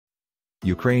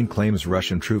Ukraine claims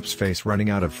Russian troops face running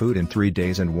out of food in 3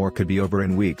 days and war could be over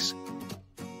in weeks.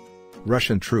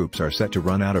 Russian troops are set to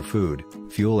run out of food,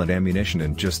 fuel and ammunition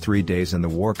in just 3 days and the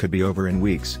war could be over in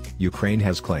weeks, Ukraine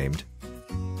has claimed.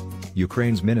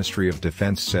 Ukraine's Ministry of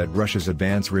Defense said Russia's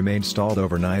advance remained stalled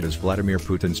overnight as Vladimir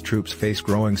Putin's troops face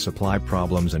growing supply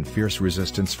problems and fierce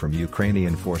resistance from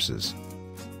Ukrainian forces.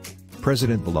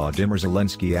 President Volodymyr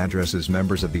Zelensky addresses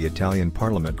members of the Italian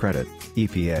Parliament credit,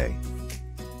 EPA.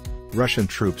 Russian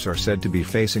troops are said to be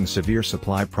facing severe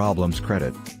supply problems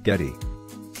credit, Getty.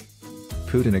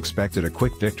 Putin expected a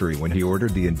quick victory when he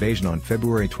ordered the invasion on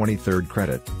February 23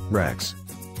 credit, Rex.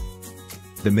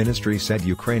 The ministry said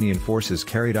Ukrainian forces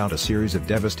carried out a series of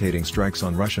devastating strikes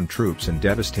on Russian troops and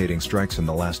devastating strikes in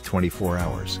the last 24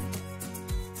 hours.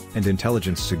 And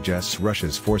intelligence suggests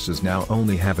Russia's forces now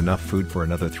only have enough food for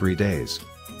another 3 days.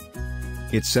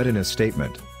 It said in a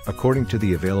statement, according to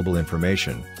the available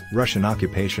information, Russian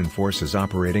occupation forces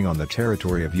operating on the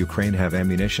territory of Ukraine have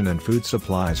ammunition and food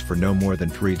supplies for no more than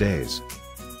 3 days.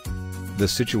 The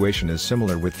situation is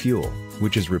similar with fuel,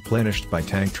 which is replenished by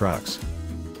tank trucks.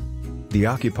 The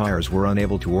occupiers were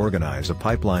unable to organize a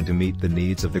pipeline to meet the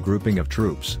needs of the grouping of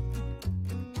troops.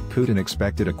 Putin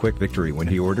expected a quick victory when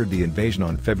he ordered the invasion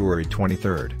on February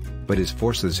 23, but his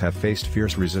forces have faced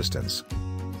fierce resistance.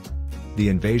 The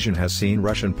invasion has seen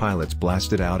Russian pilots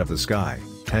blasted out of the sky,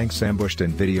 tanks ambushed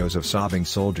and videos of sobbing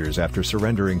soldiers after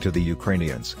surrendering to the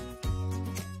Ukrainians.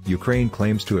 Ukraine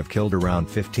claims to have killed around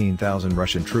 15,000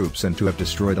 Russian troops and to have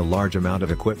destroyed a large amount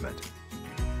of equipment.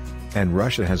 And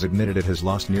Russia has admitted it has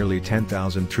lost nearly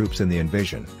 10,000 troops in the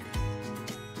invasion.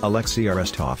 Alexei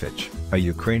Arestovich, a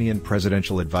Ukrainian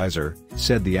presidential advisor,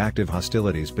 said the active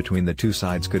hostilities between the two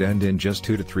sides could end in just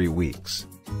 2 to 3 weeks.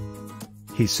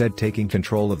 He said taking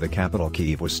control of the capital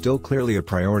Kyiv was still clearly a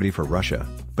priority for Russia,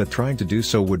 but trying to do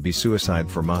so would be suicide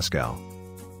for Moscow.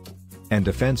 And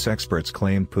defense experts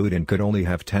claim Putin could only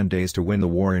have 10 days to win the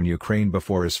war in Ukraine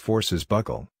before his forces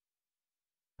buckle.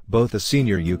 Both a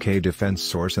senior UK defense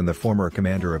source and the former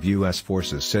commander of US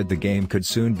forces said the game could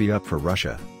soon be up for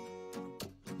Russia.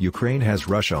 Ukraine has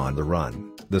Russia on the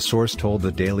run, the source told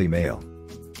the Daily Mail.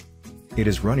 It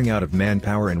is running out of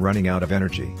manpower and running out of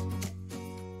energy.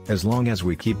 As long as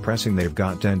we keep pressing, they've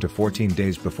got 10 to 14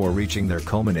 days before reaching their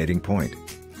culminating point.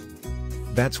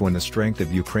 That's when the strength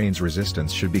of Ukraine's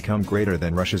resistance should become greater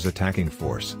than Russia's attacking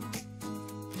force.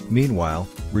 Meanwhile,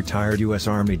 retired U.S.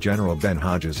 Army General Ben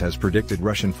Hodges has predicted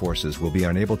Russian forces will be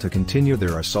unable to continue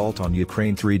their assault on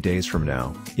Ukraine 3 days from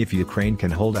now, if Ukraine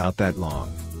can hold out that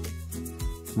long.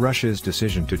 Russia's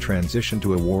decision to transition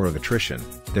to a war of attrition,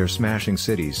 they're smashing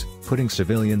cities, putting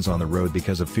civilians on the road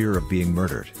because of fear of being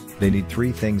murdered. They need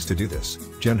 3 things to do this,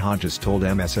 Gen Hodges told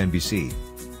MSNBC.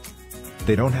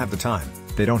 They don't have the time,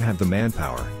 they don't have the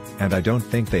manpower, and I don't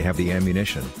think they have the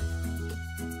ammunition.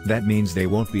 That means they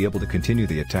won't be able to continue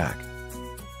the attack.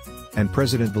 And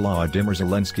President Volodymyr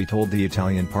Zelensky told the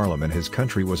Italian parliament his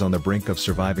country was on the brink of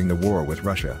surviving the war with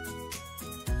Russia.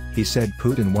 He said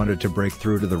Putin wanted to break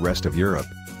through to the rest of Europe,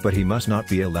 but he must not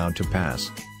be allowed to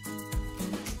pass.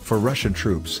 For Russian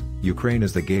troops, Ukraine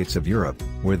is the gates of Europe,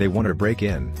 where they want to break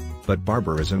in, but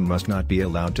barbarism must not be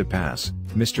allowed to pass,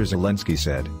 Mr. Zelensky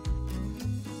said.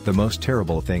 The most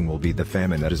terrible thing will be the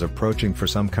famine that is approaching for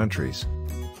some countries.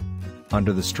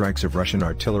 Under the strikes of Russian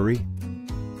artillery,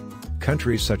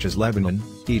 countries such as Lebanon,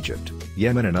 Egypt,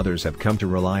 Yemen and others have come to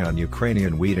rely on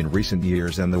Ukrainian wheat in recent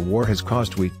years, and the war has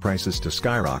caused wheat prices to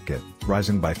skyrocket,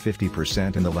 rising by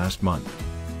 50% in the last month.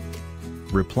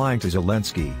 Replying to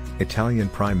Zelensky, Italian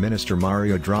Prime Minister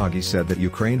Mario Draghi said that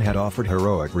Ukraine had offered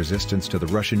heroic resistance to the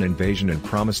Russian invasion and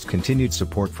promised continued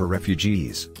support for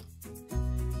refugees.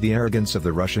 The arrogance of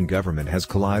the Russian government has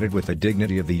collided with the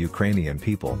dignity of the Ukrainian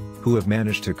people, who have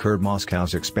managed to curb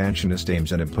Moscow's expansionist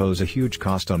aims and impose a huge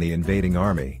cost on the invading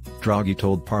army, Draghi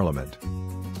told Parliament.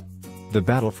 The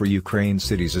battle for Ukraine's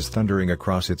cities is thundering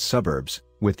across its suburbs,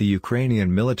 with the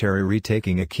Ukrainian military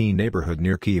retaking a key neighborhood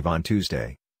near Kyiv on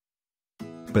Tuesday.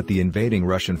 But the invading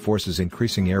Russian forces'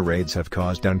 increasing air raids have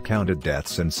caused uncounted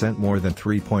deaths and sent more than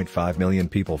 3.5 million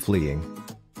people fleeing.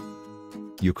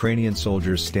 Ukrainian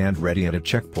soldiers stand ready at a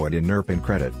checkpoint in Irpin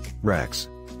credit, Rex.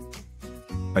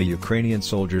 A Ukrainian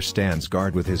soldier stands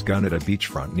guard with his gun at a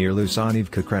beachfront near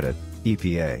Lusanivka credit,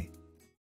 EPA.